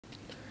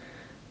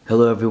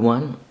Hello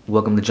everyone,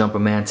 welcome to Jumper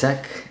Man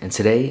Tech, and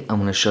today I'm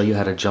going to show you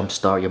how to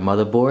jumpstart your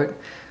motherboard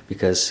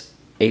because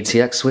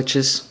ATX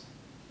switches,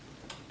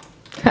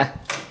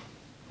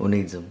 who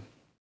needs them?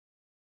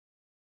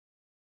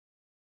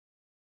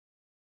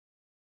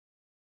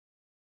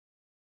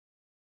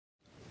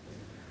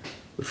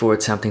 Before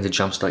attempting to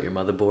jumpstart your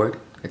motherboard,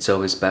 it's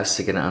always best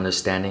to get an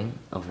understanding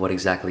of what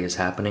exactly is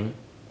happening.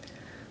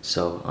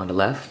 So on the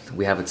left,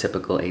 we have a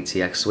typical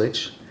ATX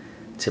switch,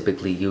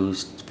 typically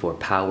used for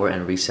power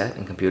and reset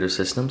in computer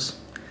systems.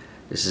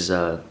 This is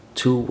a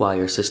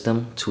 2-wire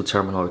system,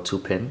 2-terminal or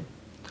 2-pin.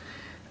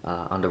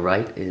 On the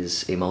right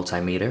is a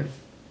multimeter,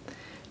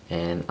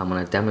 and I'm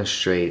going to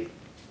demonstrate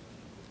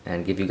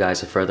and give you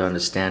guys a further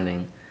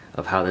understanding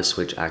of how this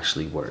switch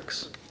actually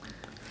works.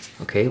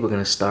 Okay, we're going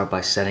to start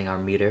by setting our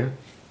meter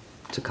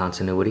to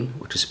continuity,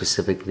 which is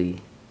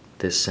specifically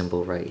this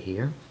symbol right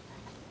here.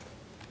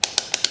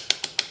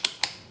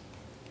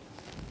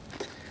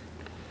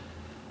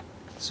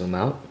 Zoom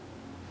out,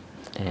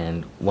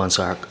 and once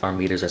our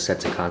meters are set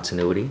to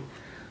continuity,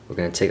 we're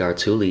going to take our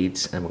 2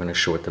 leads and we're going to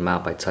short them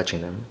out by touching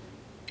them.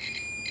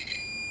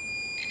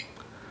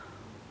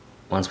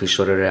 Once we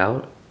shorted it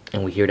out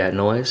and we hear that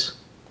noise,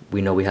 we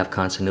know we have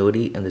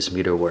continuity and this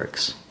meter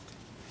works.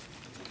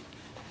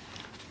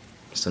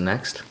 So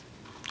next,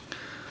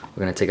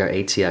 we're going to take our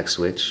ATX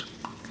switch,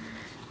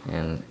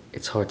 and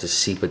it's hard to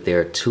see, but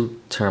there are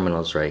 2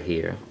 terminals right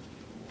here.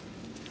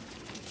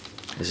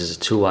 This is a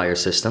 2-wire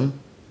system.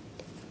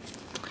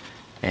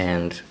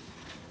 And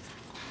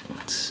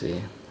let's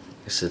see,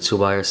 this is a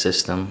 2-wire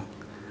system.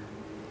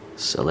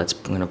 So I'm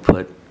gonna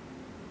put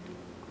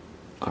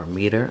our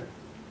meter,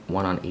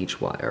 1 on each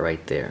wire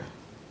right there.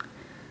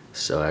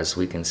 So as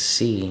we can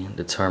see,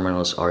 the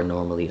terminals are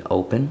normally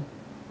open.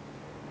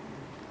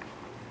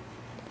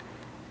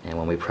 And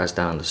when we press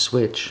down on the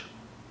switch,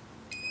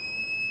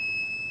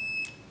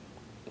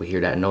 we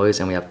hear that noise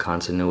and we have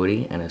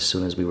continuity, and as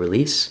soon as we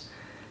release,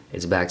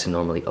 it's back to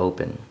normally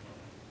open.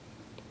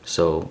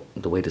 So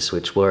the way the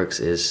switch works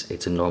is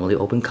it's a normally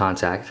open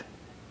contact,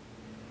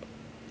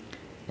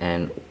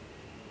 and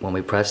when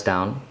we press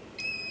down,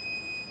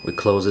 we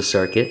close the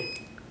circuit,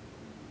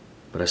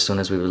 but as soon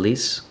as we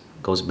release,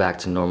 it goes back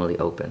to normally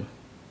open.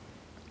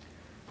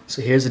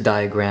 So here's a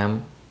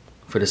diagram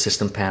for the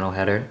system panel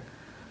header,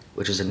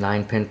 which is a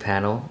 9-pin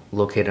panel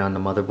located on the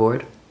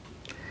motherboard,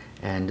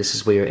 and this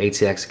is where your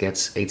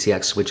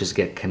ATX switches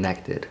get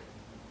connected.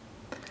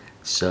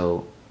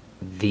 So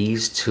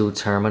these 2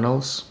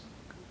 terminals,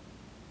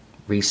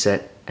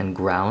 reset and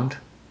ground,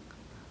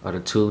 are the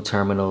 2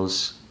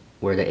 terminals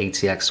where the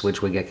ATX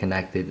switch would get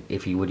connected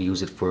if you would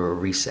use it for a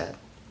reset.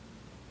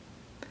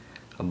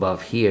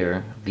 Above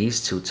here,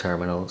 these 2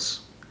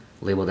 terminals,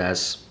 labeled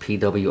as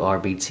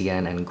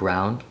PWR-BTN and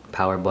ground,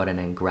 power button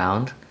and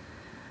ground,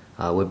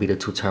 would be the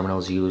 2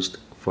 terminals used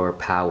for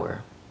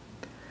power.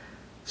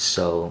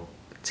 So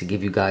to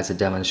give you guys a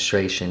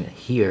demonstration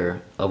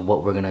here of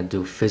what we're gonna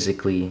do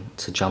physically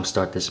to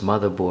jumpstart this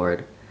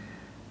motherboard,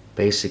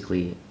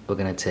 basically we're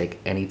going to take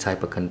any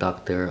type of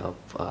conductor,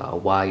 a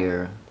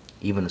wire,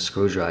 even a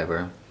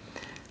screwdriver,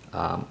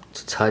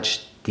 to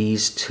touch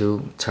these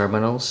 2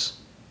 terminals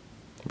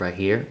right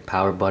here,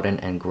 power button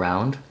and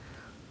ground.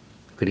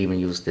 You could even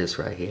use this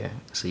right here.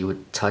 So you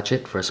would touch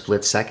it for a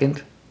split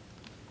second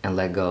and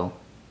let go,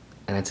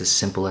 and it's as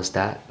simple as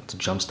that to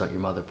jumpstart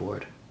your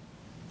motherboard.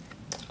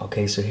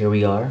 Okay, so here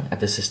we are at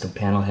the system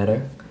panel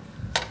header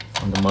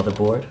on the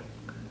motherboard,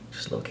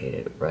 just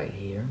located right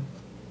here.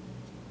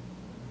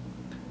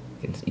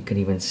 You can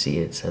even see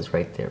it says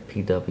right there,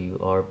 PWR,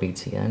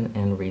 BTN,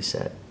 and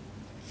reset.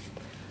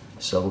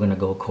 So we're going to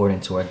go according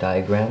to our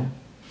diagram,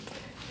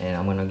 and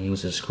I'm going to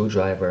use a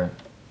screwdriver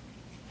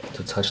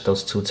to touch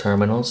those 2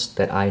 terminals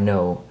that I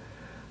know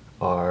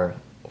are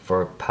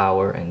for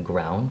power and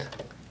ground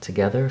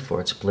together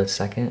for a split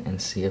second,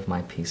 and see if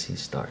my PC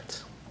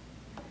starts.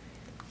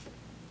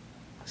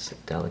 It's a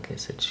delicate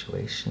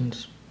situation,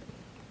 just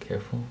be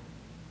careful.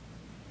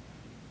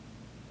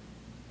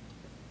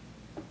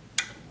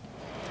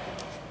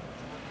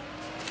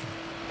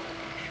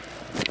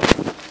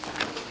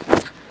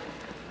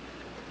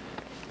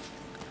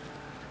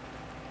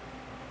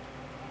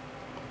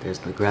 There's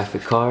the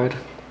graphic card,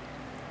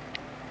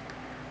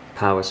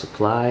 power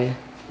supply.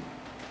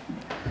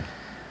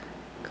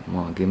 Come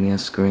on, give me a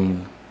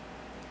screen.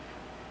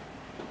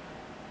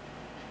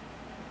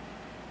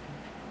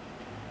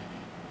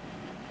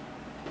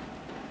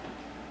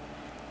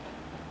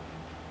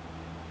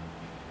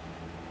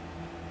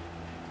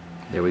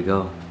 There we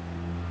go.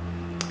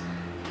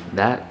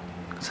 That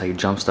is how you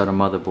jumpstart a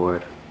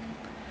motherboard.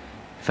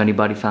 If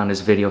anybody found this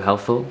video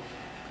helpful,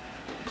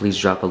 please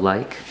drop a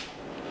like,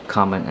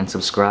 comment, and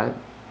subscribe.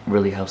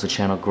 Really helps the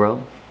channel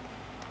grow.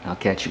 I'll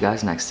catch you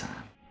guys next time.